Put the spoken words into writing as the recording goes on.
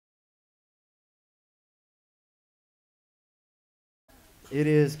It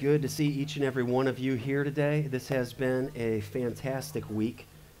is good to see each and every one of you here today. This has been a fantastic week.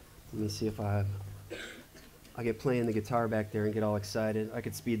 Let me see if I get playing the guitar back there and get all excited. I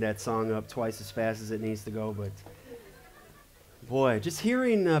could speed that song up twice as fast as it needs to go, but boy, just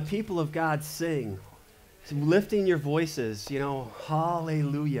hearing people of God sing, lifting your voices,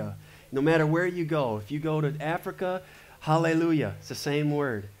 hallelujah. No matter where you go, if you go to Africa, hallelujah, it's the same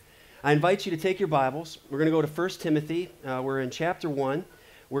word. I invite you to take your Bibles. We're going to go to 1 Timothy. We're in chapter 1.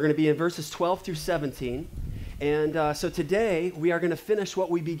 We're going to be in verses 12 through 17. And so today, we are going to finish what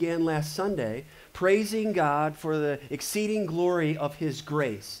we began last Sunday, praising God for the exceeding glory of His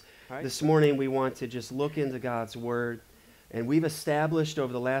grace. Right. This morning, we want to just look into God's Word. And we've established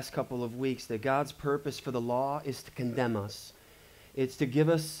over the last couple of weeks that God's purpose for the law is to condemn us. It's to give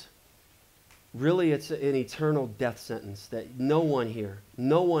us, really, it's an eternal death sentence that no one here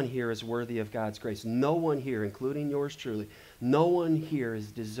is worthy of God's grace. No one here, including yours truly, no one here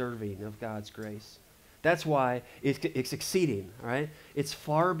is deserving of God's grace. That's why it's exceeding, all right? It's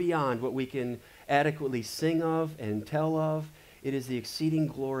far beyond what we can adequately sing of and tell of. It is the exceeding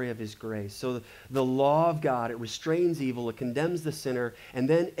glory of His grace. So the law of God, it restrains evil, it condemns the sinner, and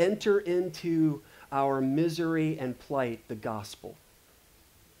then enter into our misery and plight, the gospel,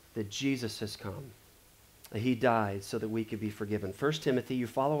 that Jesus has come. He died so that we could be forgiven. 1 Timothy, you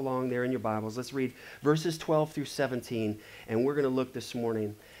follow along there in your Bibles. Let's read verses 12 through 17, and we're going to look this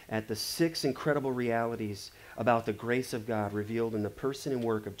morning at the 6 incredible realities about the grace of God revealed in the person and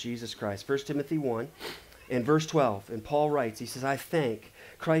work of Jesus Christ. 1 Timothy 1. In verse 12, and Paul writes, he says, I thank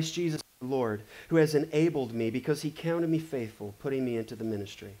Christ Jesus the Lord, who has enabled me because He counted me faithful, putting me into the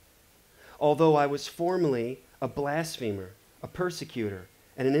ministry. Although I was formerly a blasphemer, a persecutor,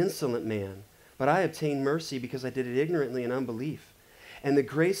 and an insolent man, but I obtained mercy because I did it ignorantly in unbelief. And the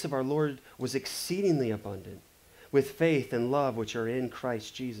grace of our Lord was exceedingly abundant, with faith and love which are in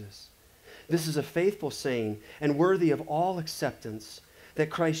Christ Jesus. This is a faithful saying and worthy of all acceptance, that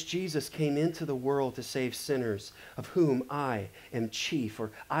Christ Jesus came into the world to save sinners, of whom I am chief,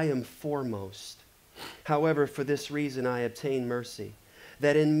 or I am foremost. However, for this reason I obtained mercy,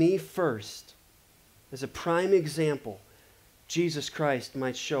 that in me first, as a prime example, Jesus Christ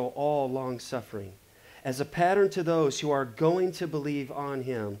might show all long-suffering, as a pattern to those who are going to believe on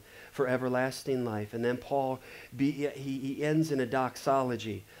Him for everlasting life. And then Paul, he ends in a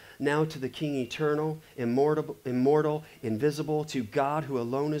doxology. Now to the King eternal, immortal, invisible, to God who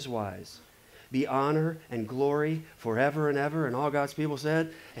alone is wise, be honor and glory forever and ever. And all God's people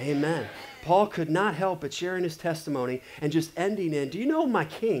said, amen. Paul could not help but sharing his testimony and just ending in, do you know my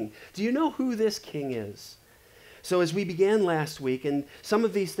King? Do you know who this King is? So as we began last week, and some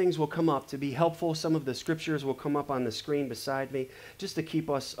of these things will come up to be helpful, some of the scriptures will come up on the screen beside me, just to keep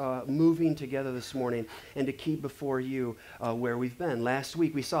us moving together this morning and to keep before you where we've been. Last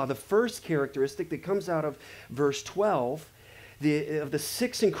week we saw the first characteristic that comes out of verse 12, of the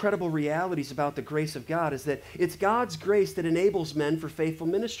 6 incredible realities about the grace of God, is that it's God's grace that enables men for faithful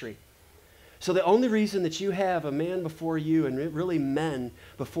ministry. So the only reason that you have a man before you, and really men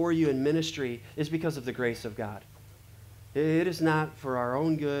before you in ministry, is because of the grace of God. It is not for our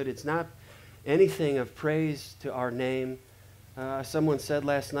own good. It's not anything of praise to our name. Someone said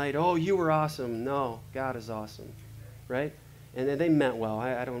last night, oh, you were awesome. No, God is awesome, right? And they meant well.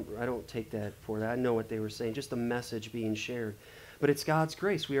 I don't take that for that. I know what they were saying, just the message being shared. But it's God's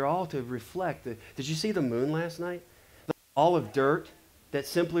grace. We are all to reflect. Did you see the moon last night? The ball of dirt that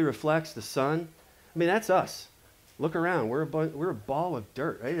simply reflects the sun. I mean, that's us. Look around. We're a ball of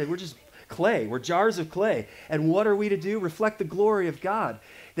dirt, right? We're just clay. We're jars of clay. And what are we to do? Reflect the glory of God.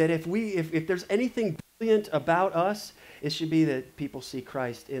 That if there's anything brilliant about us, it should be that people see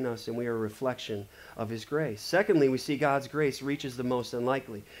Christ in us and we are a reflection of His grace. Secondly, we see God's grace reaches the most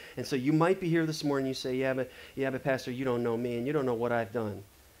unlikely. And so you might be here this morning, you say, yeah, but Pastor, you don't know me and you don't know what I've done.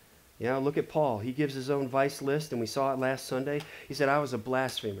 Yeah, look at Paul. He gives his own vice list, and we saw it last Sunday. He said, I was a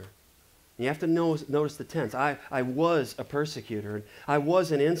blasphemer. You have to notice the tense. I was a persecutor. And I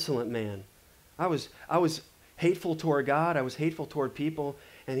was an insolent man. I was hateful toward God. I was hateful toward people.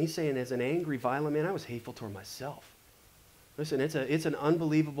 And he's saying, as an angry, violent man, I was hateful toward myself. Listen, it's an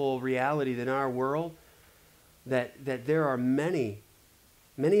unbelievable reality that in our world that there are many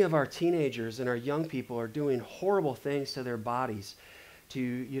of our teenagers and our young people are doing horrible things to their bodies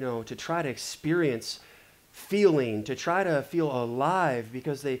to try to experience feeling, to try to feel alive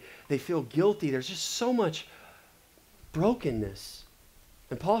because they feel guilty. There's just so much brokenness.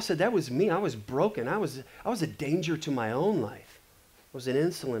 And Paul said, that was me. I was broken. I was a danger to my own life. I was an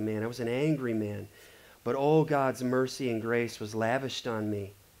insolent man. I was an angry man. But oh, God's mercy and grace was lavished on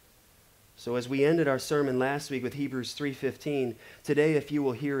me So as we ended our sermon last week with Hebrews 3:15, today if you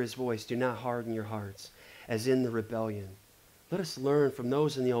will hear his voice, do not harden your hearts, as in the rebellion. Let us learn from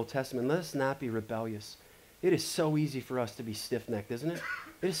those in the Old Testament. Let us not be rebellious. It is so easy for us to be stiff-necked, isn't it?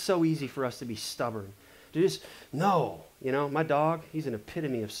 It is so easy for us to be stubborn. To just, no. You know, my dog, he's an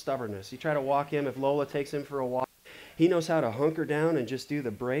epitome of stubbornness. You try to walk him, if Lola takes him for a walk, he knows how to hunker down and just do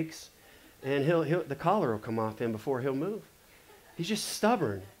the brakes, and the collar will come off him before he'll move. He's just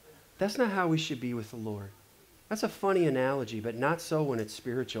stubborn. That's not how we should be with the Lord. That's a funny analogy, but not so when it's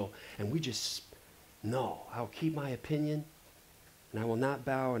spiritual. And we just, no, I'll keep my opinion, and I will not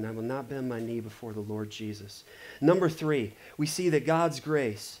bow, and I will not bend my knee before the Lord Jesus. Number 3, we see that God's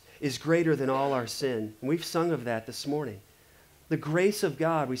grace is greater than all our sin. And we've sung of that this morning. The grace of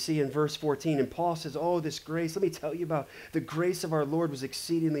God, we see in verse 14, and Paul says, oh, this grace, let me tell you about the grace of our Lord was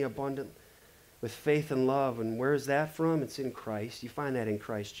exceedingly abundant with faith and love. And where is that from? It's in Christ. You find that in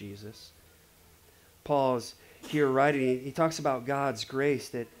Christ Jesus. Paul's here writing, he talks about God's grace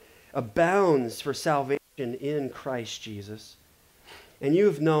that abounds for salvation in Christ Jesus. And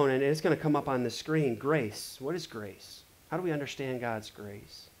you've known, and it's going to come up on the screen, grace. What is grace? How do we understand God's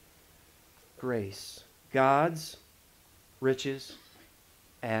grace? Grace. God's riches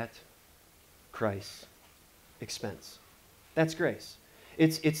at Christ's expense. That's grace.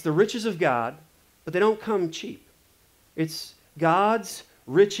 It's the riches of God, but they don't come cheap. It's God's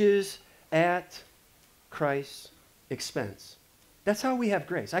riches at Christ's expense. That's how we have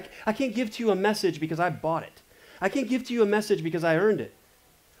grace. I can't give to you a message because I bought it. I can't give to you a message because I earned it.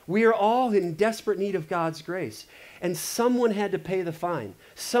 We are all in desperate need of God's grace. And someone had to pay the fine.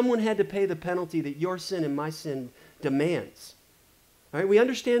 Someone had to pay the penalty that your sin and my sin demands. All right, we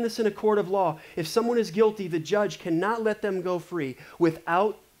understand this in a court of law. If someone is guilty, the judge cannot let them go free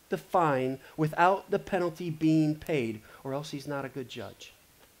without the fine, without the penalty being paid, or else he's not a good judge.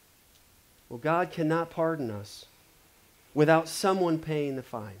 Well, God cannot pardon us without someone paying the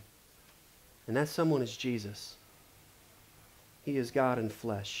fine. And that someone is Jesus. He is God in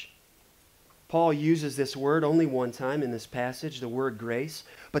flesh. Paul uses this word only one time in this passage, the word grace,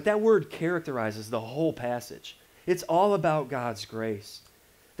 but that word characterizes the whole passage. It's all about God's grace.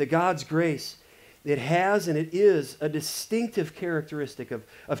 That God's grace, it has and it is a distinctive characteristic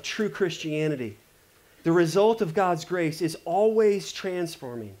of true Christianity. The result of God's grace is always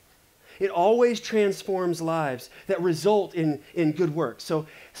transforming. It always transforms lives that result in good works. So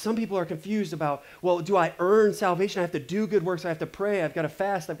some people are confused about, well, do I earn salvation? I have to do good works. I have to pray. I've got to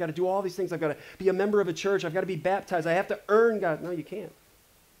fast. I've got to do all these things. I've got to be a member of a church. I've got to be baptized. I have to earn God. No, you can't.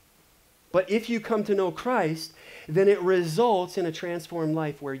 But if you come to know Christ, then it results in a transformed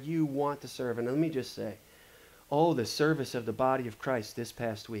life where you want to serve. And let me just say, oh, the service of the body of Christ this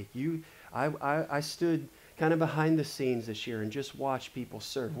past week. I stood kind of behind the scenes this year and just watched people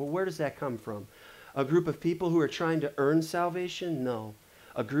serve. Well, where does that come from? A group of people who are trying to earn salvation? No.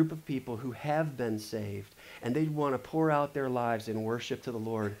 A group of people who have been saved, and they want to pour out their lives in worship to the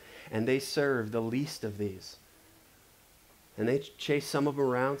Lord, and they serve the least of these. And they chase some of them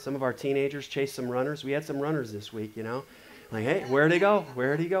around. Some of our teenagers chase some runners. We had some runners this week, you know. Like, hey, where'd they go?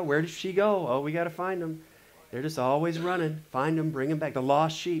 Where'd he go? Where did she go? Oh, we got to find them. They're just always running. Find them, bring them back. The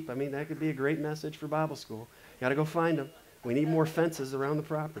lost sheep. I mean, that could be a great message for Bible school. Got to go find them. We need more fences around the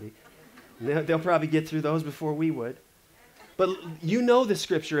property. They'll probably get through those before we would. But you know the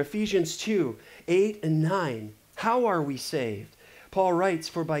scripture, Ephesians 2, 8 and 9. How are we saved? Paul writes,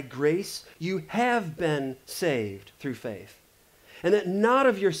 for by grace you have been saved through faith. And that not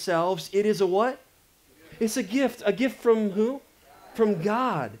of yourselves, it is a what? It's a gift. A gift from who? From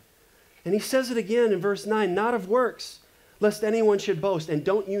God. And he says it again in verse 9, not of works, lest anyone should boast. And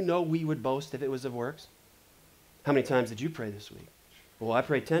don't you know we would boast if it was of works? How many times did you pray this week? Well, I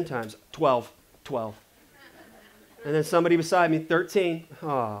prayed 10 times. 12. And then somebody beside me, 13.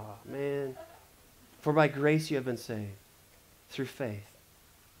 Oh, man. For by grace you have been saved through faith.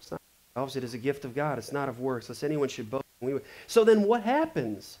 It's not of ourselves, it is a gift of God. It's not of works, lest anyone should boast. So then what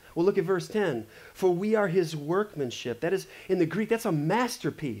happens? Well, look at verse 10. For we are his workmanship. That is, in the Greek, that's a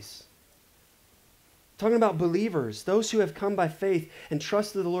masterpiece. Talking about believers, those who have come by faith and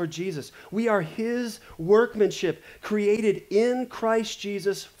trusted the Lord Jesus. We are his workmanship, created in Christ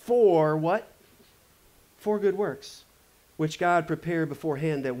Jesus for what? For good works, which God prepared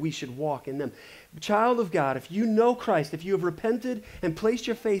beforehand that we should walk in them. Child of God, if you know Christ, if you have repented and placed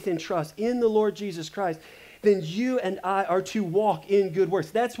your faith and trust in the Lord Jesus Christ, then you and I are to walk in good works.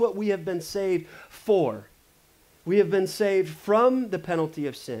 That's what we have been saved for. We have been saved from the penalty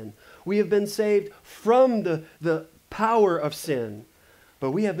of sin. We have been saved from the power of sin. But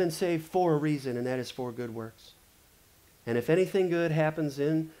we have been saved for a reason, and that is for good works. And if anything good happens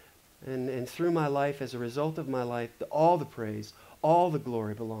in And through my life, as a result of my life, all the praise, all the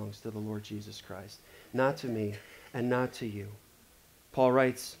glory belongs to the Lord Jesus Christ, not to me and not to you. Paul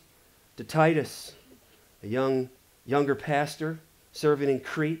writes to Titus, a younger pastor serving in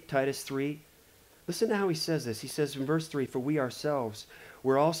Crete, Titus 3. Listen to how he says this. He says in verse 3, "For we ourselves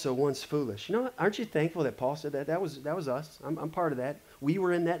were also once foolish." You know what? Aren't you thankful that Paul said that? That was us. I'm part of that. We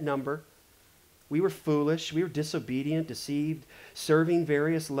were in that number. We were foolish. We were disobedient, deceived, serving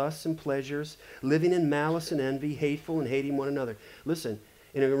various lusts and pleasures, living in malice and envy, hateful and hating one another. Listen,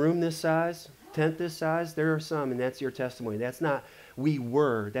 in a room this size, tent this size, there are some, and that's your testimony. That's not we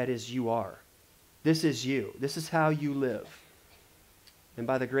were, that is you are. This is you. This is how you live. And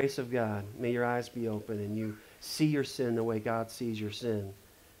by the grace of God, may your eyes be open and you see your sin the way God sees your sin,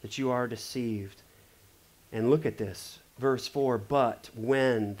 that you are deceived. And look at this. Verse 4, "But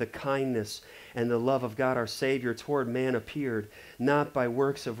when the kindness and the love of God our Savior toward man appeared, not by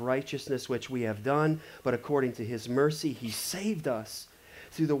works of righteousness which we have done, but according to his mercy, he saved us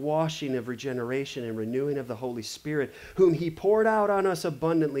through the washing of regeneration and renewing of the Holy Spirit, whom he poured out on us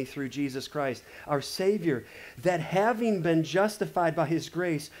abundantly through Jesus Christ, our Savior, that having been justified by his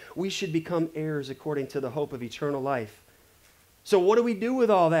grace, we should become heirs according to the hope of eternal life." So what do we do with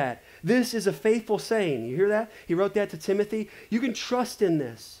all that? This is a faithful saying. You hear that? He wrote that to Timothy. You can trust in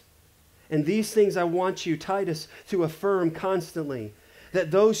this. And these things I want you, Titus, to affirm constantly, that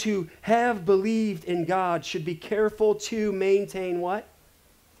those who have believed in God should be careful to maintain what?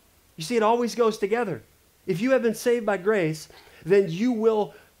 You see, it always goes together. If you have been saved by grace, then you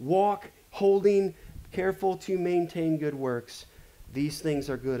will walk holding, careful to maintain good works. These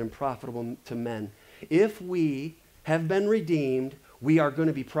things are good and profitable to men. If we have been redeemed, we are going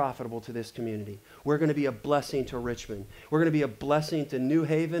to be profitable to this community. We're going to be a blessing to Richmond. We're going to be a blessing to New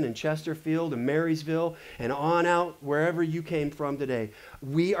Haven and Chesterfield and Marysville and on out wherever you came from today.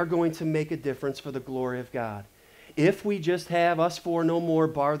 We are going to make a difference for the glory of God. If we just have us four no more,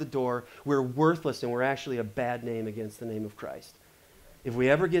 bar the door, we're worthless and we're actually a bad name against the name of Christ. If we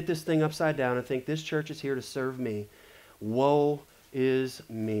ever get this thing upside down and think this church is here to serve me, woe is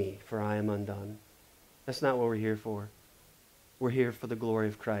me, for I am undone. That's not what we're here for. We're here for the glory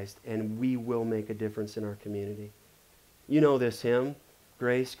of Christ, and we will make a difference in our community. You know this hymn,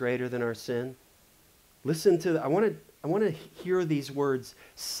 "Grace Greater Than Our Sin." Listen to, I want to hear these words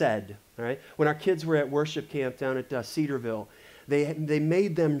said, all right? When our kids were at worship camp down at Cedarville, they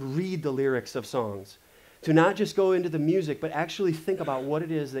made them read the lyrics of songs. To not just go into the music, but actually think about what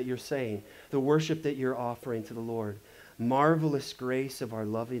it is that you're saying, the worship that you're offering to the Lord. Marvelous grace of our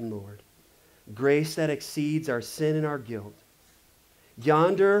loving Lord. Grace that exceeds our sin and our guilt.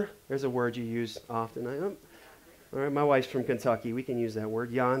 Yonder, there's a word you use often. All right, my wife's from Kentucky. We can use that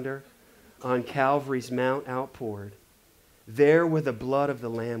word. Yonder, on Calvary's mount outpoured. There where the blood of the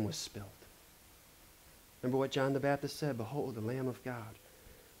Lamb was spilled. Remember what John the Baptist said? "Behold, the Lamb of God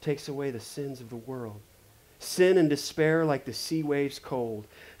takes away the sins of the world." Sin and despair, like the sea waves cold,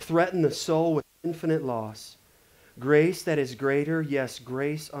 threaten the soul with infinite loss. Grace that is greater, yes,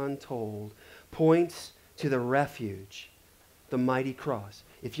 grace untold, points to the refuge, the mighty cross.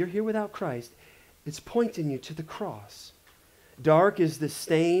 If you're here without Christ, it's pointing you to the cross. Dark is the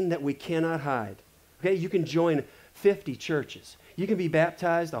stain that we cannot hide. Okay, you can join 50 churches. You can be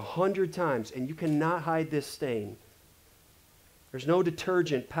baptized 100 times, and you cannot hide this stain. There's no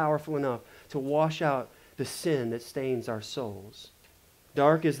detergent powerful enough to wash out the sin that stains our souls.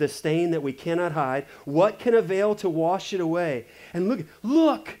 Dark is the stain that we cannot hide. What can avail to wash it away? And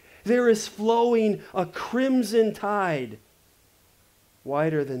look, there is flowing a crimson tide.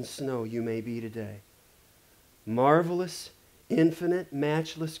 Whiter than snow you may be today. Marvelous, infinite,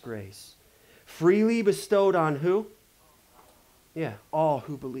 matchless grace. Freely bestowed on who? Yeah, all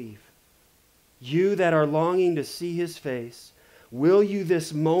who believe. You that are longing to see his face, will you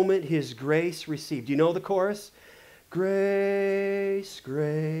this moment his grace receive? Do you know the chorus? Grace,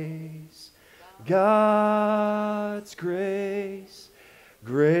 grace, God's grace,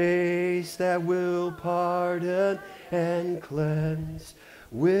 grace that will pardon and cleanse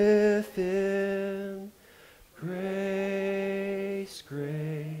within. Grace,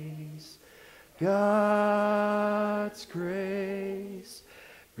 grace, God's grace,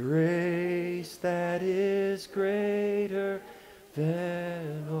 grace that is greater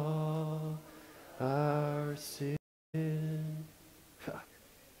than all our sin.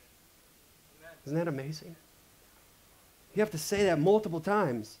 Isn't that amazing? You have to say that multiple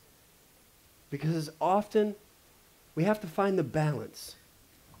times because often we have to find the balance.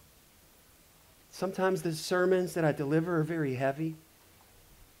 Sometimes the sermons that I deliver are very heavy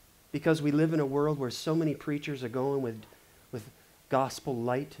because we live in a world where so many preachers are going with gospel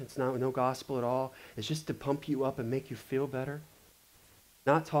light. It's not no gospel at all. It's just to pump you up and make you feel better.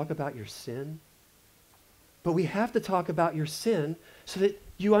 Not talk about your sin. But we have to talk about your sin so that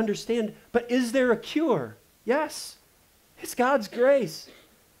you understand, but is there a cure? Yes. It's God's grace.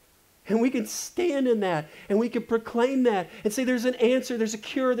 And we can stand in that, and we can proclaim that and say there's an answer, there's a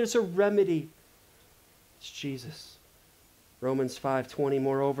cure, there's a remedy. It's Jesus. Romans 5:20,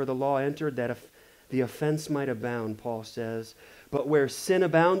 moreover, the law entered that if the offense might abound, Paul says. But where sin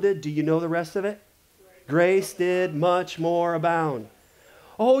abounded, do you know the rest of it? Grace did much more abound.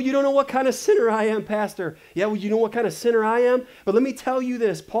 Oh, you don't know what kind of sinner I am, Pastor. Yeah, well, you know what kind of sinner I am? But let me tell you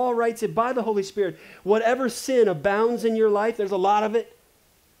this. Paul writes it by the Holy Spirit. Whatever sin abounds in your life, there's a lot of it,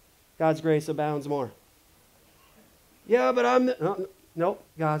 God's grace abounds more. Yeah, but no,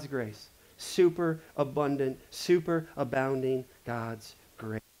 God's grace. Super abundant, super abounding God's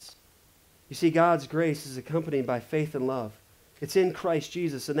grace. You see, God's grace is accompanied by faith and love. It's in Christ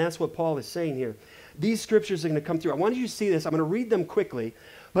Jesus, and that's what Paul is saying here. These scriptures are going to come through. I want you to see this. I'm going to read them quickly.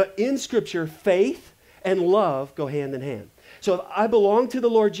 But in Scripture, faith and love go hand in hand. So if I belong to the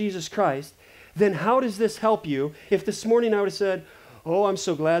Lord Jesus Christ, then how does this help you? If this morning I would have said, oh, I'm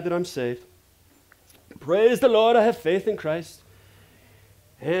so glad that I'm saved. Praise the Lord, I have faith in Christ.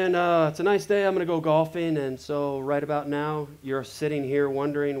 And it's a nice day, I'm going to go golfing. And so right about now, you're sitting here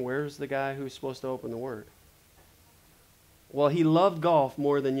wondering, where's the guy who's supposed to open the Word? Well, he loved golf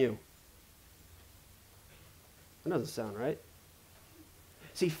more than you. That doesn't sound right.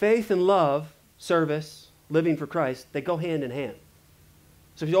 See, faith and love, service, living for Christ, they go hand in hand.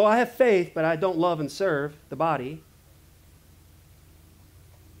 So if you go, oh, I have faith, but I don't love and serve the body,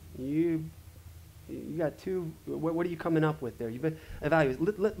 you got two, what are you coming up with there? You've been evaluating.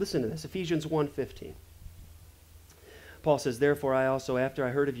 Listen to this, Ephesians 1:15. Paul says, therefore I also, after I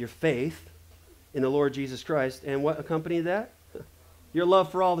heard of your faith in the Lord Jesus Christ, and what accompanied that? Your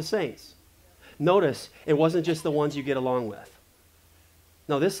love for all the saints. Notice, it wasn't just the ones you get along with.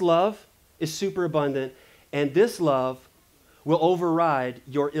 No, this love is super abundant, and this love will override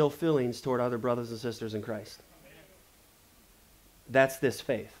your ill feelings toward other brothers and sisters in Christ. That's this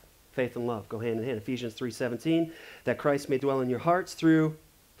faith. Faith and love go hand in hand. Ephesians 3:17, that Christ may dwell in your hearts through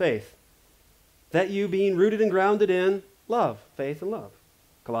faith. That you being rooted and grounded in love, faith and love.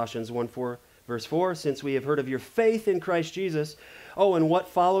 Colossians 1:4, verse 4, since we have heard of your faith in Christ Jesus, oh, and what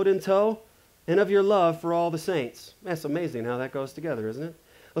followed in tow? And of your love for all the saints. That's amazing how that goes together, isn't it?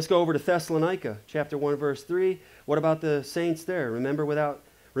 Let's go over to Thessalonica, chapter 1, verse 3. What about the saints there?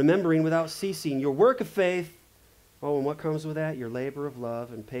 Remembering without ceasing your work of faith. Oh, and what comes with that? Your labor of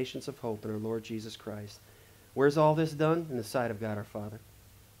love and patience of hope in our Lord Jesus Christ. Where's all this done? In the sight of God our Father.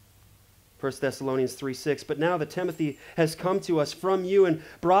 1 Thessalonians 3:6. But now that Timothy has come to us from you and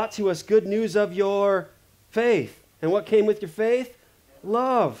brought to us good news of your faith. And what came with your faith?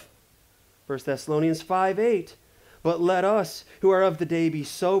 Love. 1 Thessalonians 5:8. But let us who are of the day be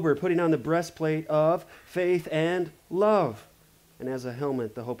sober, putting on the breastplate of faith and love, and as a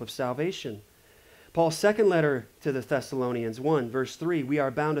helmet the hope of salvation. Paul's second letter to the Thessalonians, 1, verse 3, we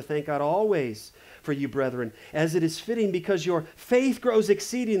are bound to thank God always for you, brethren, as it is fitting, because your faith grows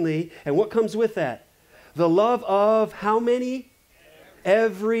exceedingly. And what comes with that? The love of how many?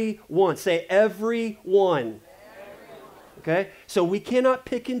 Everyone. Say everyone. Okay? So we cannot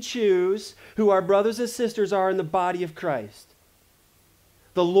pick and choose who our brothers and sisters are in the body of Christ.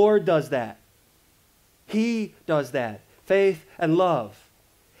 The Lord does that. He does that. Faith and love.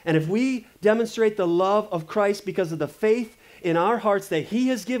 And if we demonstrate the love of Christ because of the faith in our hearts that He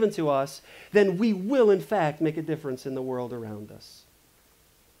has given to us, then we will in fact make a difference in the world around us.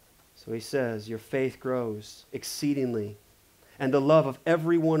 So he says, your faith grows exceedingly, and the love of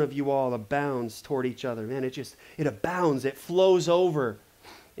every one of you all abounds toward each other. Man, it abounds. It flows over.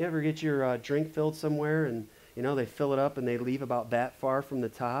 You ever get your drink filled somewhere and, they fill it up and they leave about that far from the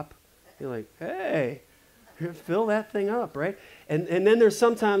top? You're like, hey, fill that thing up, right? And then there's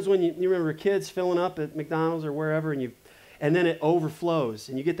sometimes when you remember kids filling up at McDonald's or wherever, and then it overflows,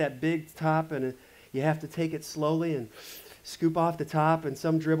 and you get that big top, and you have to take it slowly and scoop off the top, and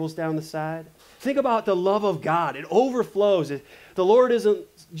some dribbles down the side. Think about the love of God. It overflows. The Lord isn't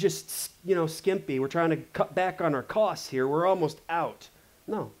just, skimpy. We're trying to cut back on our costs here. We're almost out.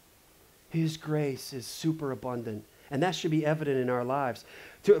 No. His grace is super abundant, and that should be evident in our lives.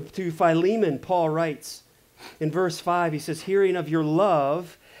 To Philemon, Paul writes in verse 5, he says, hearing of your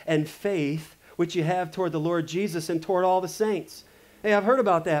love and faith which you have toward the Lord Jesus and toward all the saints. Hey, I've heard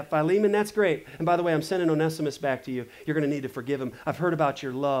about that, Philemon. That's great. And by the way, I'm sending Onesimus back to you. You're going to need to forgive him. I've heard about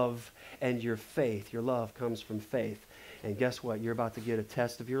your love and your faith. Your love comes from faith. And guess what? You're about to get a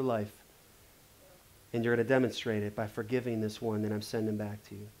test of your life. And you're going to demonstrate it by forgiving this one that I'm sending back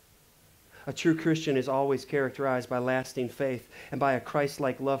to you. A true Christian is always characterized by lasting faith and by a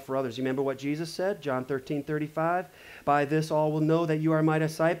Christ-like love for others. You remember what Jesus said? John 13:35. By this all will know that you are my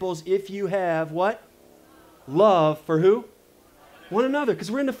disciples if you have what? Love for who? One another,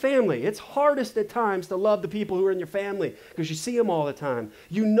 because we're in the family. It's hardest at times to love the people who are in your family because you see them all the time.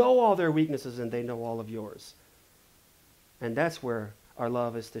 You know all their weaknesses and they know all of yours. And that's where our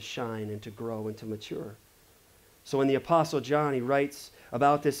love is to shine and to grow and to mature. So when the Apostle John, he writes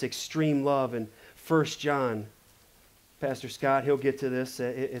about this extreme love in 1 John, Pastor Scott, he'll get to this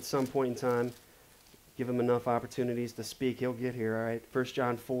at some point in time. Give him enough opportunities to speak. He'll get here, all right? 1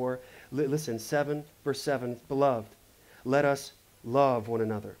 John 4, listen, 7, verse 7, Beloved, let us love one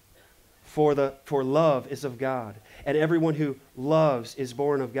another. For love is of God, and everyone who loves is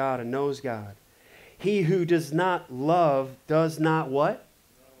born of God and knows God. He who does not love does not what?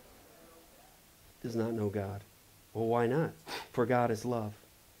 Does not know God. Well, why not? For God is love.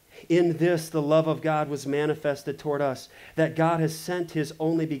 In this, the love of God was manifested toward us, that God has sent his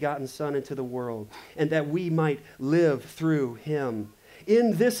only begotten Son into the world, and that we might live through him.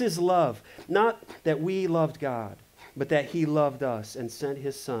 In this is love, not that we loved God, but that he loved us and sent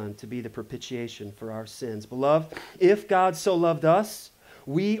his Son to be the propitiation for our sins. Beloved, if God so loved us,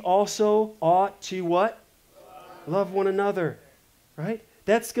 we also ought to what? Love one another, right?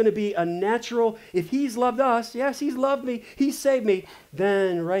 That's going to be a natural, if he's loved us, yes, he's loved me, he saved me,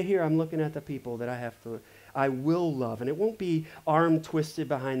 then right here I'm looking at the people that I will love. And it won't be arm twisted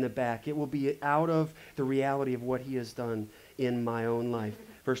behind the back. It will be out of the reality of what he has done in my own life.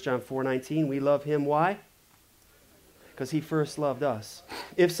 1 John 4:19, we love him. Why? Because he first loved us.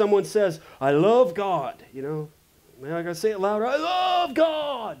 If someone says, I love God, I got to say it louder, I love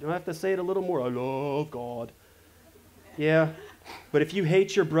God. I have to say it a little more, I love God. Yeah. But if you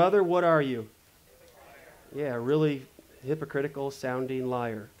hate your brother, what are you? Yeah, really hypocritical sounding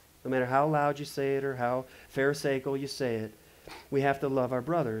liar. No matter how loud you say it or how pharisaical you say it, we have to love our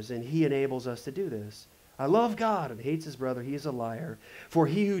brothers, and he enables us to do this. I love God and hates his brother, he is a liar. For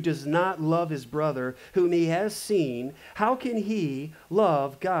he who does not love his brother whom he has seen, how can he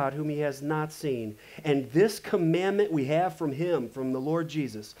love God whom he has not seen? And this commandment we have from him, from the Lord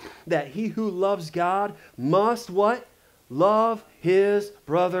Jesus, that he who loves God must what? Love his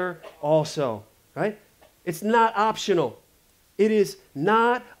brother also, right? It's not optional. It is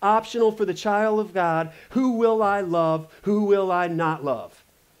not optional for the child of God. Who will I love? Who will I not love?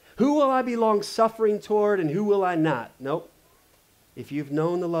 Who will I be long-suffering toward and who will I not? Nope. If you've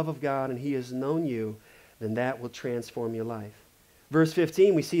known the love of God and he has known you, then that will transform your life. Verse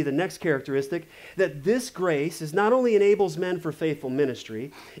 15, we see the next characteristic, that this grace is not only enables men for faithful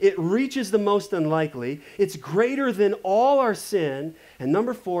ministry, it reaches the most unlikely, it's greater than all our sin, and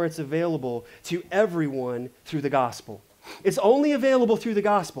number 4, it's available to everyone through the gospel. It's only available through the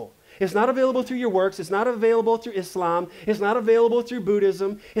gospel. It's not available through your works. It's not available through Islam. It's not available through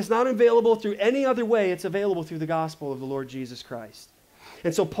Buddhism. It's not available through any other way. It's available through the gospel of the Lord Jesus Christ.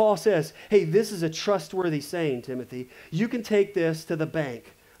 And so Paul says, hey, this is a trustworthy saying, Timothy. You can take this to the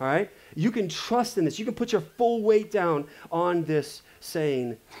bank, all right? You can trust in this. You can put your full weight down on this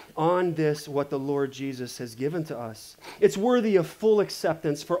saying, on this, what the Lord Jesus has given to us. It's worthy of full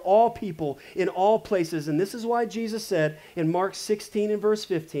acceptance for all people in all places. And this is why Jesus said in Mark 16 and verse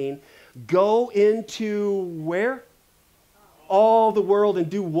 15, go into where? All the world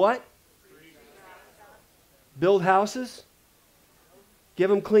and do what? Build houses? Give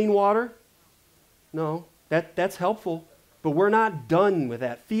them clean water? No, that's helpful. But we're not done with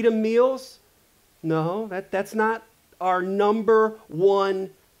that. Feed them meals? No, that's not our number one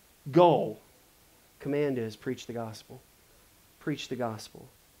goal. Command is preach the gospel. Preach the gospel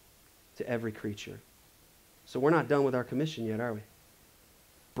to every creature. So we're not done with our commission yet, are we?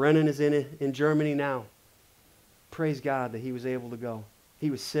 Brennan is in Germany now. Praise God that he was able to go.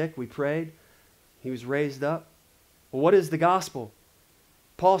 He was sick, we prayed. He was raised up. Well, what is the gospel?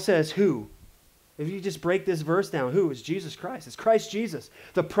 Paul says who? If you just break this verse down, who is Jesus Christ? It's Christ Jesus,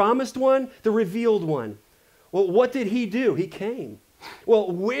 the promised one, the revealed one. Well, what did he do? He came.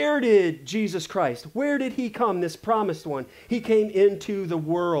 Well, where did Jesus Christ, where did he come, this promised one? He came into the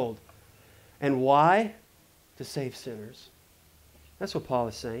world. And why? To save sinners. That's what Paul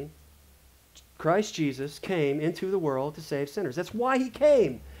is saying. Christ Jesus came into the world to save sinners. That's why he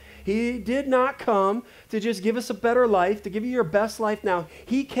came. He did not come to just give us a better life, to give you your best life now.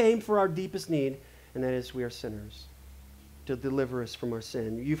 He came for our deepest need, and that is we are sinners, to deliver us from our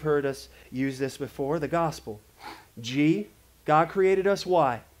sin. You've heard us use this before, the gospel. G, God created us,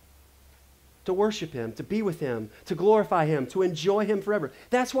 why? to worship him, to be with him, to glorify him, to enjoy him forever.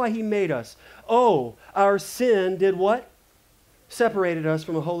 That's why he made us. Oh, our sin did what? Separated us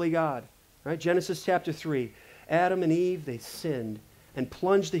from a holy God. Right? Genesis chapter 3. Adam and Eve, they sinned and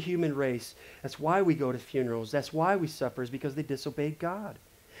plunged the human race. That's why we go to funerals. That's why we suffer, is because they disobeyed God.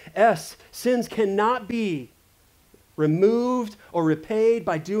 S, sins cannot be removed or repaid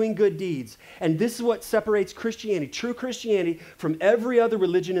by doing good deeds. And this is what separates Christianity, true Christianity, from every other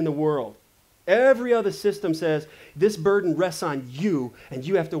religion in the world. Every other system says this burden rests on you, and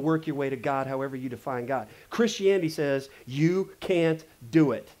you have to work your way to God however you define God. Christianity says you can't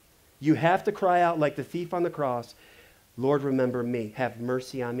do it. You have to cry out like the thief on the cross, Lord, remember me. Have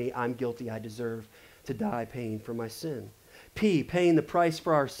mercy on me. I'm guilty. I deserve to die paying for my sin. P, paying the price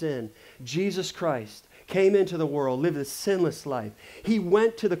for our sin. Jesus Christ came into the world, lived a sinless life. He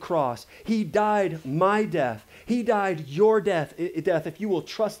went to the cross. He died my death. He died your death if you will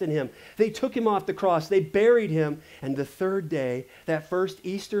trust in him. They took him off the cross. They buried him. And the third day, that first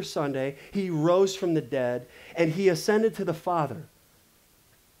Easter Sunday, he rose from the dead and he ascended to the Father.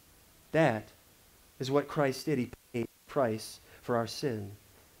 That is what Christ did. He paid the price for our sin.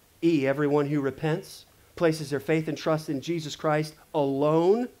 E, everyone who repents, places their faith and trust in Jesus Christ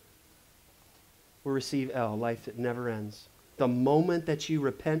alone, will receive L, life that never ends. The moment that you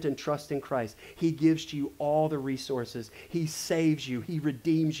repent and trust in Christ, he gives to you all the resources. He saves you. He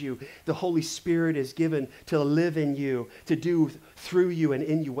redeems you. The Holy Spirit is given to live in you, to do through you and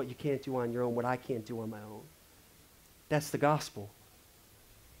in you what you can't do on your own, what I can't do on my own. That's the gospel.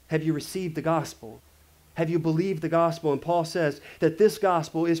 Have you received the gospel? Have you believed the gospel? And Paul says that this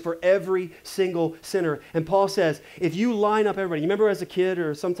gospel is for every single sinner. And Paul says, if you line up everybody, you remember as a kid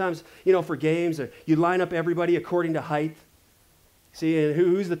or sometimes, for games, or you line up everybody according to height. See, and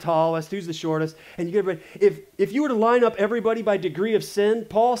who's the tallest, who's the shortest. And you get everybody. If you were to line up everybody by degree of sin,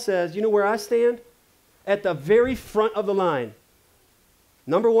 Paul says, you know where I stand? At the very front of the line.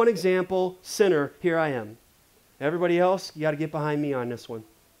 Number one example, sinner, here I am. Everybody else, you got to get behind me on this one.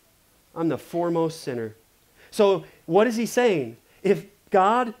 I'm the foremost sinner. So what is he saying? If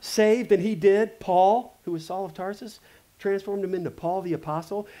God saved, and he did, Paul, who was Saul of Tarsus, transformed him into Paul the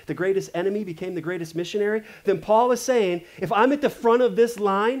apostle, the greatest enemy became the greatest missionary, then Paul is saying, if I'm at the front of this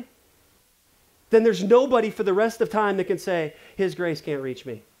line, then there's nobody for the rest of time that can say, his grace can't reach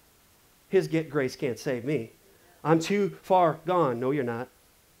me. His grace can't save me. I'm too far gone. No, you're not.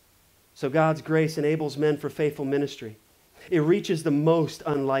 So God's grace enables men for faithful ministry. It reaches the most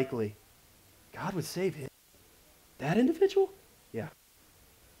unlikely. God would save him. That individual? Yeah.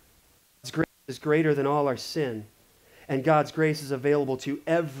 God's grace is greater than all our sin. And God's grace is available to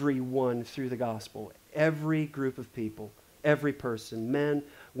everyone through the gospel. Every group of people. Every person. Men,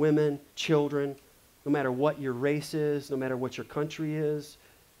 women, children. No matter what your race is. No matter what your country is.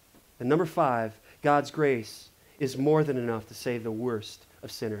 And number 5, God's grace is more than enough to save the worst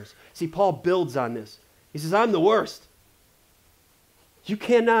of sinners. See, Paul builds on this. He says, I'm the worst. You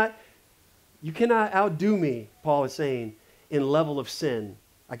cannot outdo me, Paul is saying, in level of sin.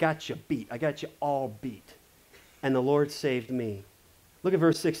 I got you beat. I got you all beat. And the Lord saved me. Look at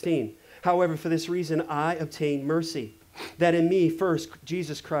verse 16. However, for this reason I obtained mercy, that in me first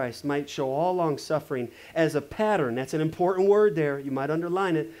Jesus Christ might show all long-suffering as a pattern. That's an important word there. You might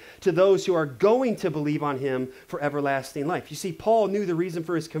underline it. To those who are going to believe on him for everlasting life. You see, Paul knew the reason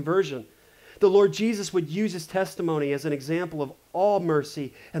for his conversion. The Lord Jesus would use his testimony as an example of all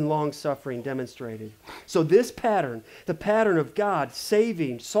mercy and long-suffering demonstrated. So this pattern, the pattern of God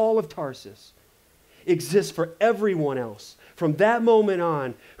saving Saul of Tarsus, exists for everyone else from that moment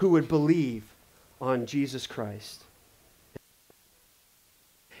on who would believe on Jesus Christ.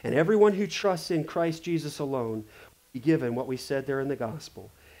 And everyone who trusts in Christ Jesus alone will be given what we said there in the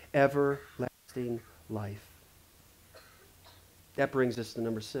gospel, everlasting life. That brings us to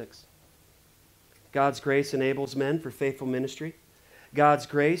number 6. God's grace enables men for faithful ministry. God's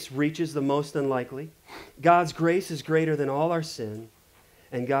grace reaches the most unlikely. God's grace is greater than all our sin.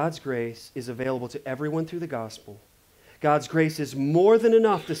 And God's grace is available to everyone through the gospel. God's grace is more than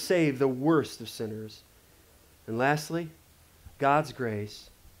enough to save the worst of sinners. And lastly, God's grace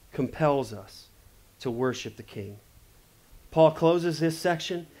compels us to worship the King. Paul closes this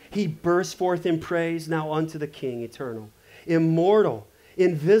section. He bursts forth in praise now unto the King eternal, immortal,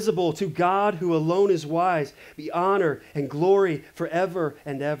 invisible, to God who alone is wise, be honor and glory forever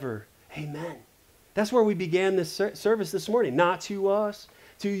and ever. Amen. That's where we began this service this morning. Not to us,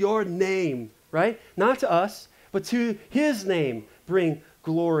 to your name, right? Not to us, but to his name bring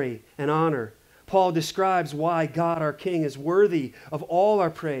glory and honor. Paul describes why God, our King, is worthy of all our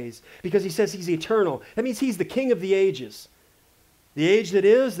praise, because he says he's eternal. That means he's the King of the ages. The age that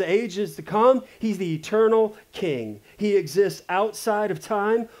is, the age is to come. He's the eternal king. He exists outside of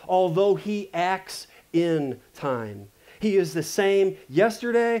time, although he acts in time. He is the same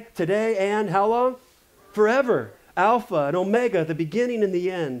yesterday, today, and how long? Forever. Alpha and Omega, the beginning and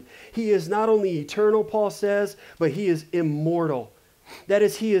the end. He is not only eternal, Paul says, but he is immortal. That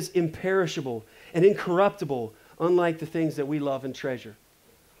is, he is imperishable and incorruptible, unlike the things that we love and treasure.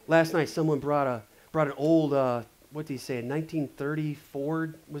 Last night, someone brought an old, what did he say, a 1930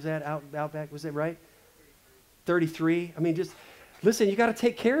 Ford, was that out back? Was that right? 33? I mean, just, listen, you got to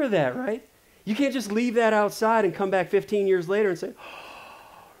take care of that, right? You can't just leave that outside and come back 15 years later and say,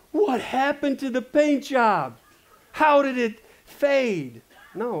 what happened to the paint job? How did it fade?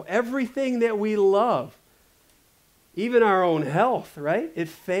 No, everything that we love, even our own health, right? It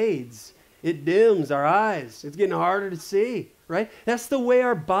fades. It dims our eyes. It's getting harder to see, right? That's the way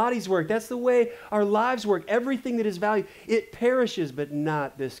our bodies work. That's the way our lives work. Everything that is valued, it perishes, but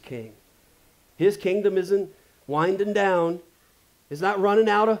not this king. His kingdom isn't winding down. It's not running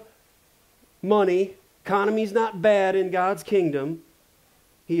out of money. Economy's not bad in God's kingdom.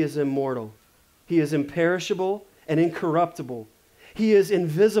 He is immortal. He is imperishable and incorruptible. He is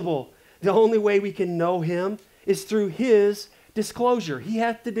invisible. The only way we can know him is through his disclosure. He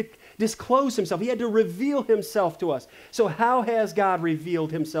had to disclose himself. He had to reveal himself to us. So how has God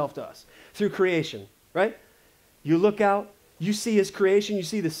revealed himself to us? Through creation, right? You look out, you see his creation, you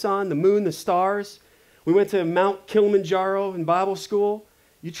see the sun, the moon, the stars. We went to Mount Kilimanjaro in Bible school.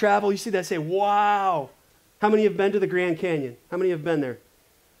 You travel, you see that, say, wow. How many have been to the Grand Canyon? How many have been there?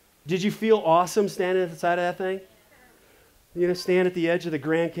 Did you feel awesome standing at the side of that thing? You know, stand at the edge of the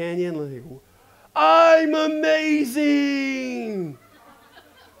Grand Canyon, like, I'm amazing.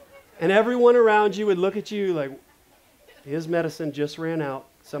 And everyone around you would look at you like, his medicine just ran out.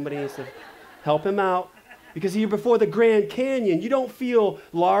 Somebody needs to help him out. Because you're before the Grand Canyon. You don't feel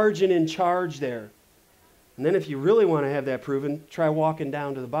large and in charge there. And then if you really want to have that proven, try walking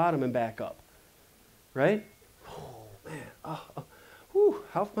down to the bottom and back up. Right? Oh, man. Whew.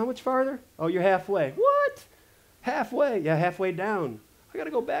 How much farther? Oh, you're halfway. What? Halfway. Yeah, halfway down. I got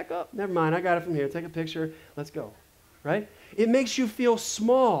to go back up. Never mind. I got it from here. Take a picture. Let's go. Right? It makes you feel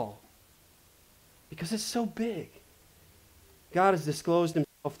small because it's so big. God has disclosed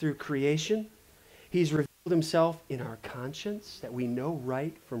himself through creation. He's revealed himself in our conscience, that we know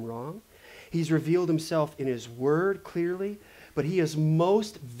right from wrong. He's revealed himself in his word clearly, but he has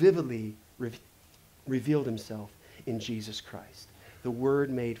most vividly revealed himself in Jesus Christ, the Word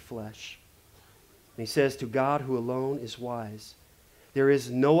made flesh. And he says, to God who alone is wise, there is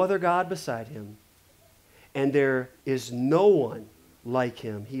no other God beside him, and there is no one like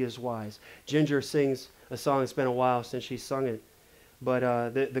him. He is wise. Ginger sings a song. It's been a while since she sung it, but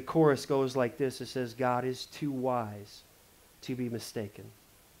the chorus goes like this. It says, God is too wise to be mistaken.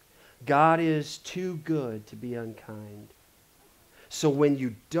 God is too good to be unkind. So when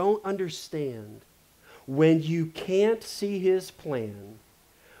you don't understand, when you can't see his plan,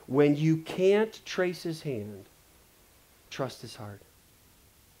 when you can't trace his hand, trust his heart.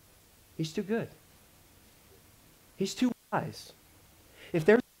 He's too good. He's too wise. If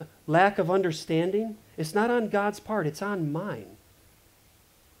there's a lack of understanding, it's not on God's part, it's on mine.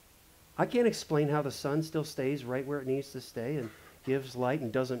 I can't explain how the sun still stays right where it needs to stay and gives light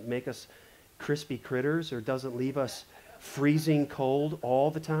and doesn't make us crispy critters or doesn't leave us freezing cold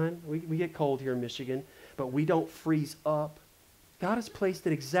all the time. We get cold here in Michigan, but we don't freeze up. God has placed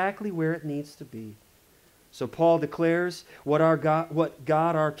it exactly where it needs to be. So Paul declares what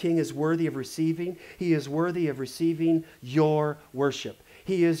God our King is worthy of receiving. He is worthy of receiving your worship.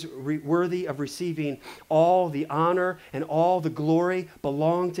 He is worthy of receiving all the honor and all the glory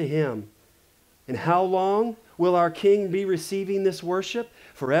belong to him. And how long will our King be receiving this worship?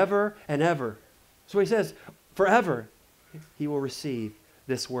 Forever and ever. So he says, forever he will receive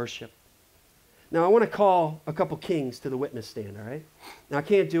this worship. Now I want to call a couple kings to the witness stand, all right? Now I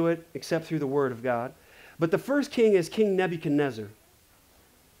can't do it except through the Word of God. But the first king is King Nebuchadnezzar.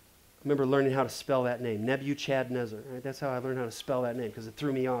 I remember learning how to spell that name, Nebuchadnezzar. Right? That's how I learned how to spell that name because it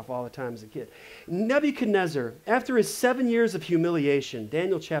threw me off all the time as a kid. Nebuchadnezzar, after his 7 years of humiliation,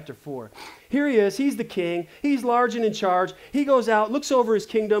 Daniel chapter 4, here he is, he's the king, he's large and in charge. He goes out, looks over his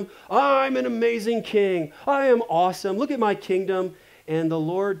kingdom. I'm an amazing king. I am awesome. Look at my kingdom. And the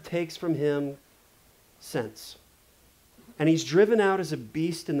Lord takes from him sense. And he's driven out as a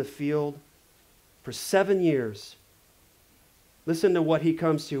beast in the field for 7 years. Listen to what he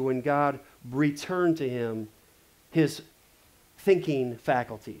comes to when God returned to him his thinking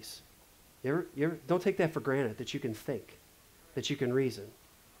faculties. Don't take that for granted, that you can think, that you can reason,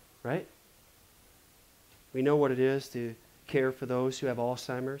 right? We know what it is to care for those who have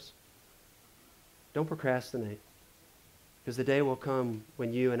Alzheimer's, don't procrastinate. Because the day will come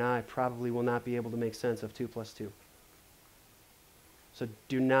when you and I probably will not be able to make sense of 2 plus 2. So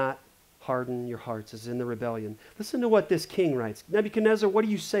do not harden your hearts as in the rebellion. Listen to what this king writes. Nebuchadnezzar, what do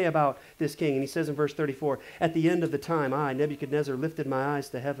you say about this king? And he says in verse 34, at the end of the time, I, Nebuchadnezzar, lifted my eyes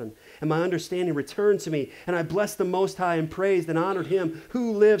to heaven, and my understanding returned to me, and I blessed the Most High and praised and honored him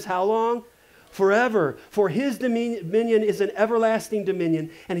who lives how long? Forever. For his dominion is an everlasting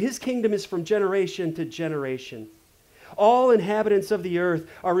dominion, and his kingdom is from generation to generation. All inhabitants of the earth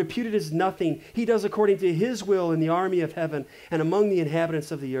are reputed as nothing. He does according to his will in the army of heaven and among the inhabitants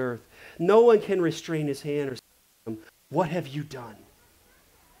of the earth. No one can restrain his hand or say to him, what have you done?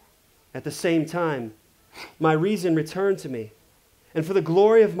 At the same time, my reason returned to me, and for the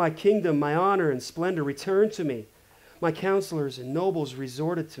glory of my kingdom, my honor and splendor returned to me. My counselors and nobles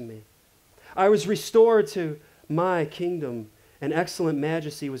resorted to me. I was restored to my kingdom, and excellent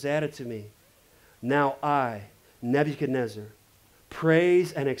majesty was added to me. Now I, Nebuchadnezzar,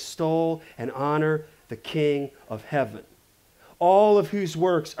 praise and extol and honor the King of heaven, all of whose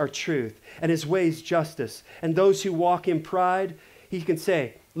works are truth, and his ways justice. And those who walk in pride, he can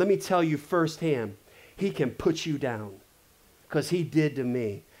say, let me tell you firsthand, he can put you down, because he did to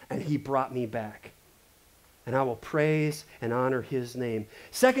me, and he brought me back. And I will praise and honor his name.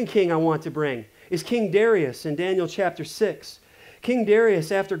 Second king I want to bring is King Darius in Daniel chapter 6. King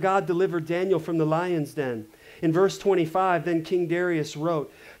Darius, after God delivered Daniel from the lion's den, in verse 25, then King Darius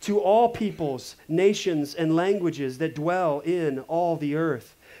wrote, to all peoples, nations, and languages that dwell in all the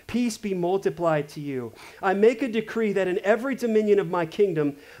earth, peace be multiplied to you. I make a decree that in every dominion of my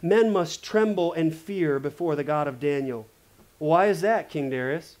kingdom, men must tremble and fear before the God of Daniel. Why is that, King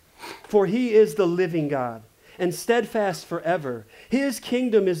Darius? For he is the living God, and steadfast forever. His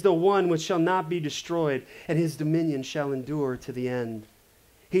kingdom is the one which shall not be destroyed, and his dominion shall endure to the end.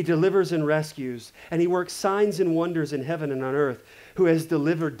 He delivers and rescues, and he works signs and wonders in heaven and on earth, who has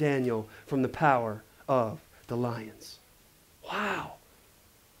delivered Daniel from the power of the lions. Wow.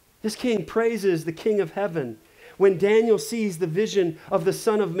 This king praises the King of heaven. When Daniel sees the vision of the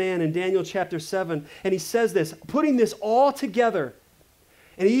Son of Man in Daniel chapter 7, and he says this, putting this all together,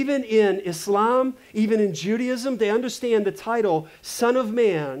 and even in Islam, even in Judaism, they understand the title Son of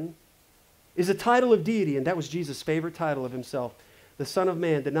Man is a title of deity, and that was Jesus' favorite title of himself. The Son of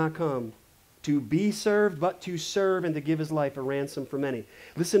Man did not come to be served, but to serve and to give his life a ransom for many.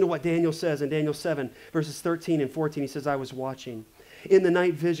 Listen to what Daniel says in Daniel 7, verses 13 and 14. He says, I was watching in the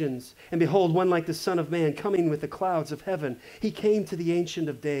night visions, and behold, one like the Son of Man coming with the clouds of heaven. He came to the Ancient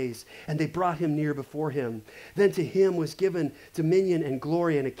of Days, and they brought him near before him. Then to him was given dominion and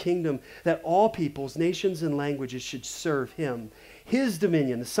glory and a kingdom, that all peoples, nations, and languages should serve him. His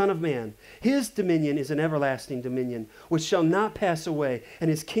dominion, the Son of Man, his dominion is an everlasting dominion, which shall not pass away, and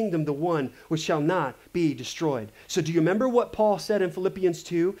his kingdom the one which shall not be destroyed. So do you remember what Paul said in Philippians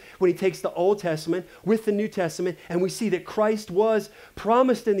 2 when he takes the Old Testament with the New Testament, and we see that Christ was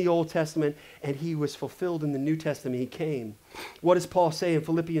promised in the Old Testament, and he was fulfilled in the New Testament. He came. What does Paul say in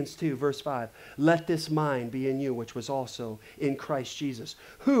Philippians 2, verse 5? Let this mind be in you, which was also in Christ Jesus,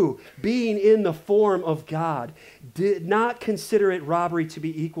 who, being in the form of God, did not consider it robbery to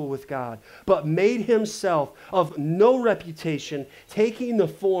be equal with God, but made himself of no reputation, taking the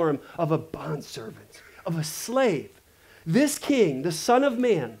form of a bondservant, of a slave. This king, the Son of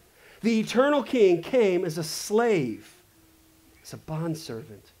Man, the eternal king, came as a slave, as a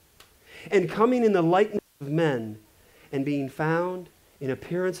bondservant, and coming in the likeness of men, and being found in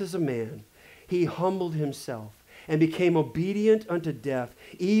appearance as a man, he humbled himself and became obedient unto death,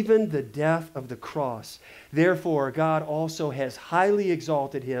 even the death of the cross. Therefore, God also has highly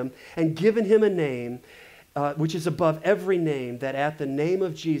exalted him and given him a name which is above every name, that at the name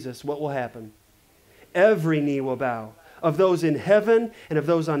of Jesus, what will happen? Every knee will bow, of those in heaven and of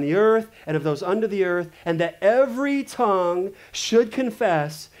those on the earth and of those under the earth, and that every tongue should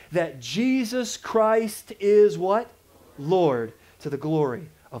confess that Jesus Christ is what? Lord, to the glory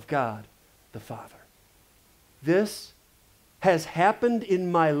of God the Father. This has happened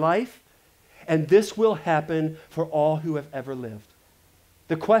in my life, and this will happen for all who have ever lived.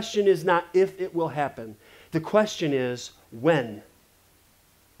 The question is not if it will happen. The question is when.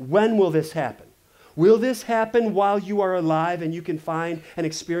 When will this happen? Will this happen while you are alive and you can find and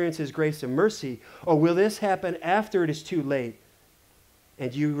experience his grace and mercy? Or will this happen after it is too late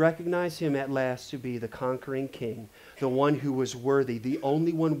and you recognize him at last to be the conquering king, the one who was worthy, the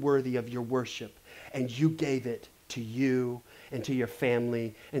only one worthy of your worship, and you gave it to you and to your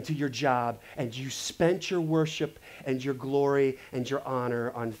family and to your job, and you spent your worship and your glory and your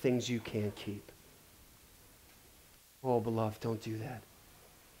honor on things you can't keep? Oh, beloved, don't do that.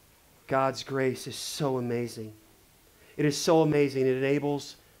 God's grace is so amazing. It is so amazing. It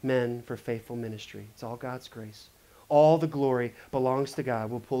enables men for faithful ministry. It's all God's grace. All the glory belongs to God.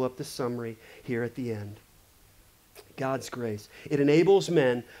 We'll pull up the summary here at the end. God's grace. It enables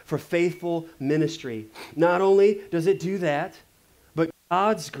men for faithful ministry. Not only does it do that, but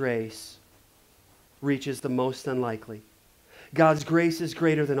God's grace reaches the most unlikely. God's grace is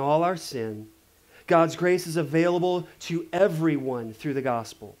greater than all our sin. God's grace is available to everyone through the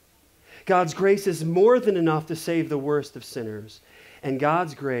gospel. God's grace is more than enough to save the worst of sinners. And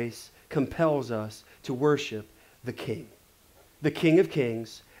God's grace compels us to worship the King of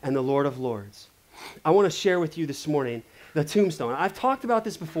Kings and the Lord of Lords. I want to share with you this morning the tombstone. I've talked about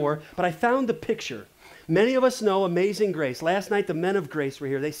this before, but I found the picture. Many of us know Amazing Grace. Last night, the men of grace were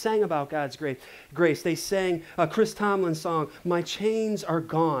here. They sang about God's grace. They sang a Chris Tomlin song, "My chains are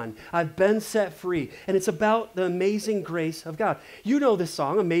gone. I've been set free." And it's about the amazing grace of God. You know this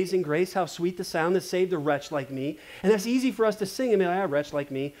song, Amazing Grace, how sweet the sound that saved a wretch like me. And that's easy for us to sing. I mean, ah, wretch like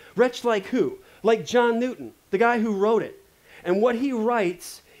me. Wretch like who? Like John Newton, the guy who wrote it. And what he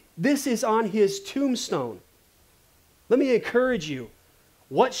writes, this is on his tombstone. Let me encourage you.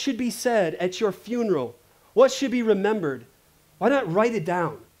 What should be said at your funeral? What should be remembered? Why not write it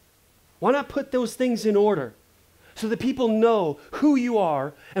down? Why not put those things in order so that people know who you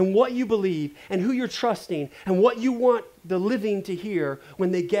are and what you believe and who you're trusting and what you want the living to hear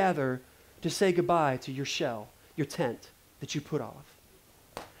when they gather to say goodbye to your shell, your tent that you put off?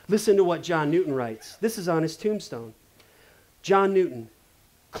 Listen to what John Newton writes. This is on his tombstone. John Newton,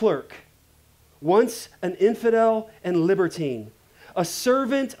 clerk, once an infidel and libertine, a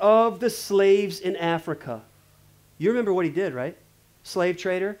servant of the slaves in Africa. You remember what he did, right? Slave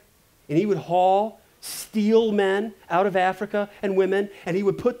trader. And he would steal men out of Africa and women, and he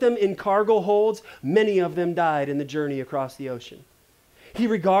would put them in cargo holds. Many of them died in the journey across the ocean. He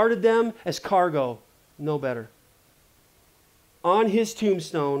regarded them as cargo, no better. On his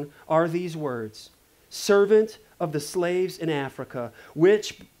tombstone are these words, servant of the slaves in Africa,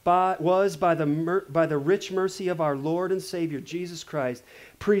 which was by the rich mercy of our Lord and Savior Jesus Christ,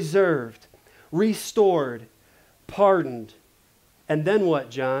 preserved, restored, pardoned, and then what,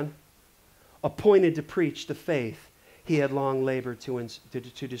 John? Appointed to preach the faith he had long labored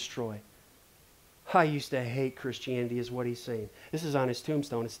to destroy. I used to hate Christianity is what he's saying. This is on his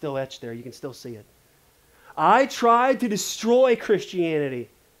tombstone. It's still etched there. You can still see it. I tried to destroy Christianity,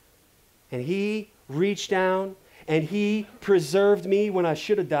 and he reached down and he preserved me when I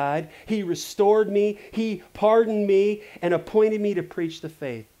should have died. He restored me. He pardoned me and appointed me to preach the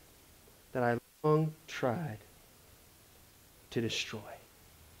faith that I long tried to destroy.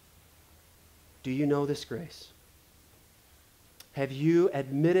 Do you know this grace? Have you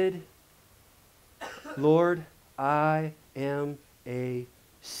admitted, Lord, I am a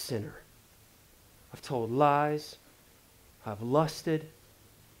sinner. I've told lies. I've lusted.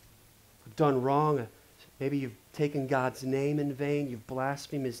 I've done wrong. Maybe you've taken God's name in vain. You've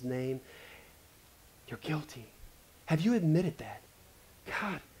blasphemed his name. You're guilty. Have you admitted that?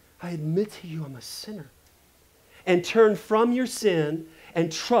 God, I admit to you I'm a sinner. And turn from your sin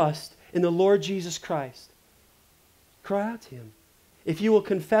and trust in the Lord Jesus Christ. Cry out to him. If you will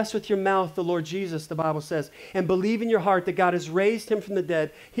confess with your mouth the Lord Jesus, the Bible says, and believe in your heart that God has raised him from the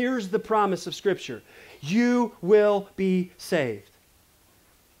dead, here's the promise of Scripture. You will be saved.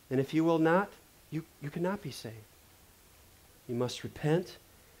 And if you will not, you cannot be saved. You must repent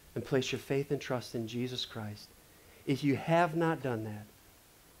and place your faith and trust in Jesus Christ. If you have not done that,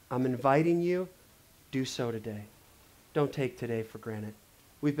 I'm inviting you, do so today. Don't take today for granted.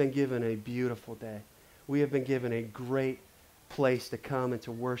 We've been given a beautiful day. We have been given a great place to come and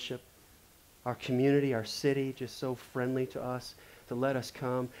to worship. Our community, our city, just so friendly to us, to let us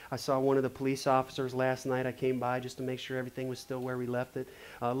come. I saw one of the police officers last night. I came by just to make sure everything was still where we left it.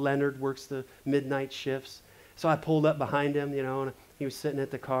 Leonard works the midnight shifts. So I pulled up behind him, and he was sitting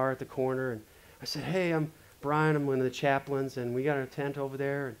at the car at the corner. And I said, hey, I'm Bryan. I'm one of the chaplains, and we got our tent over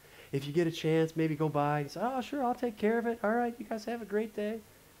there. And if you get a chance, maybe go by. He said, oh, sure, I'll take care of it. All right, you guys have a great day.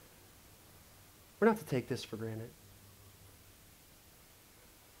 We're not to take this for granted.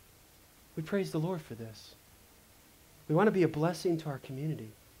 We praise the Lord for this. We want to be a blessing to our community.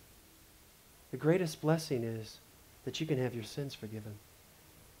 The greatest blessing is that you can have your sins forgiven,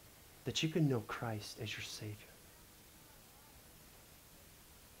 that you can know Christ as your Savior.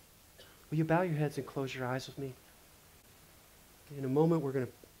 Will you bow your heads and close your eyes with me? In a moment, we're going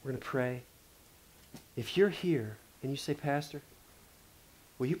to pray. If you're here and you say, Pastor,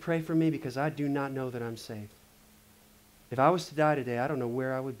 will you pray for me because I do not know that I'm saved? If I was to die today, I don't know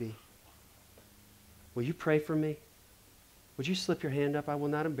where I would be. Will you pray for me? Would you slip your hand up? I will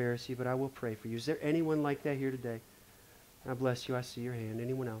not embarrass you, but I will pray for you. Is there anyone like that here today? God bless you. I see your hand.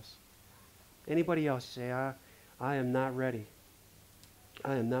 Anyone else? Anybody else say, I am not ready.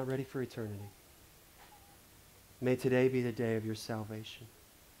 I am not ready for eternity. May today be the day of your salvation.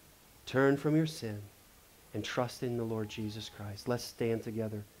 Turn from your sin and trust in the Lord Jesus Christ. Let's stand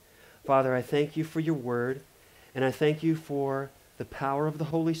together. Father, I thank you for your word, and I thank you for the power of the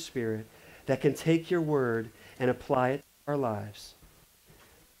Holy Spirit that can take your word and apply it to our lives.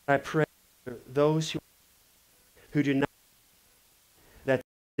 I pray for those who do not, that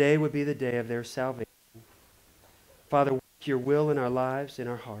today would be the day of their salvation. Father, work your will in our lives, in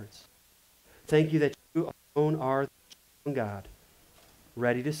our hearts. Thank you that you alone are the strong God,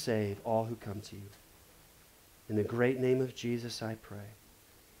 ready to save all who come to you. In the great name of Jesus, I pray.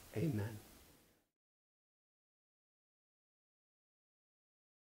 Amen.